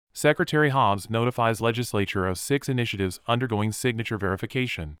Secretary Hobbs notifies Legislature of 6 initiatives undergoing signature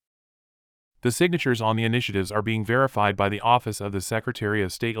verification. The signatures on the initiatives are being verified by the Office of the Secretary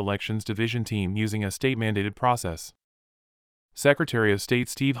of State Elections Division team using a state-mandated process. Secretary of State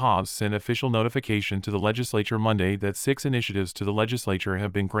Steve Hobbs sent official notification to the Legislature Monday that 6 initiatives to the Legislature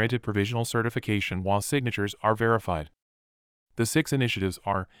have been granted provisional certification while signatures are verified. The 6 initiatives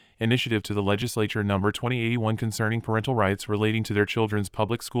are: Initiative to the Legislature Number 2081 concerning parental rights relating to their children's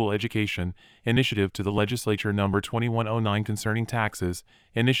public school education, Initiative to the Legislature Number 2109 concerning taxes,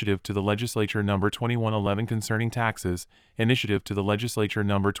 Initiative to the Legislature Number 2111 concerning taxes, Initiative to the Legislature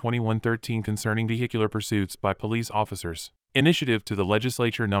Number 2113 concerning vehicular pursuits by police officers, Initiative to the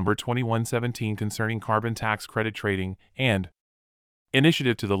Legislature Number 2117 concerning carbon tax credit trading, and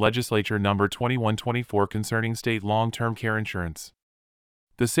Initiative to the Legislature Number 2124 concerning state long-term care insurance.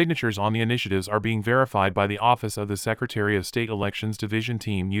 The signatures on the initiatives are being verified by the Office of the Secretary of State Elections Division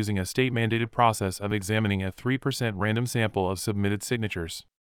team using a state-mandated process of examining a 3% random sample of submitted signatures.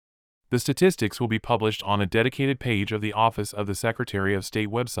 The statistics will be published on a dedicated page of the Office of the Secretary of State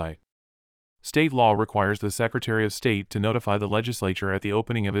website. State law requires the Secretary of State to notify the Legislature at the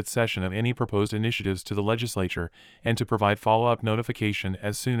opening of its session of any proposed initiatives to the Legislature and to provide follow-up notification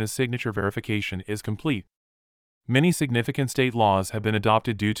as soon as signature verification is complete. Many significant state laws have been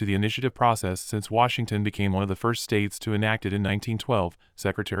adopted due to the initiative process since Washington became one of the first states to enact it in 1912,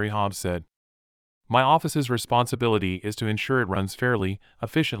 Secretary Hobbs said. My office's responsibility is to ensure it runs fairly,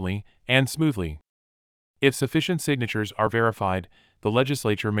 efficiently, and smoothly. If sufficient signatures are verified, the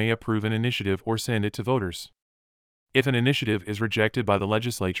Legislature may approve an initiative or send it to voters. If an initiative is rejected by the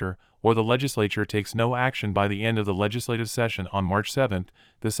Legislature, or the Legislature takes no action by the end of the legislative session on March 7,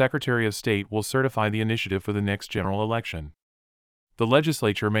 the Secretary of State will certify the initiative for the next general election. The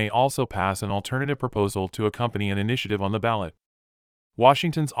Legislature may also pass an alternative proposal to accompany an initiative on the ballot.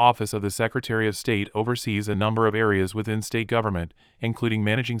 Washington's Office of the Secretary of State oversees a number of areas within state government, including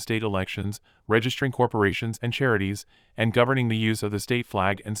managing state elections, registering corporations and charities, and governing the use of the state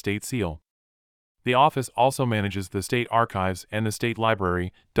flag and state seal. The office also manages the state archives and the state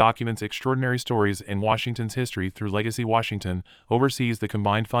library, documents extraordinary stories in Washington's history through Legacy Washington, oversees the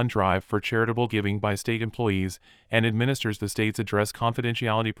combined fund drive for charitable giving by state employees, and administers the state's address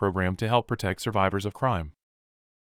confidentiality program to help protect survivors of crime.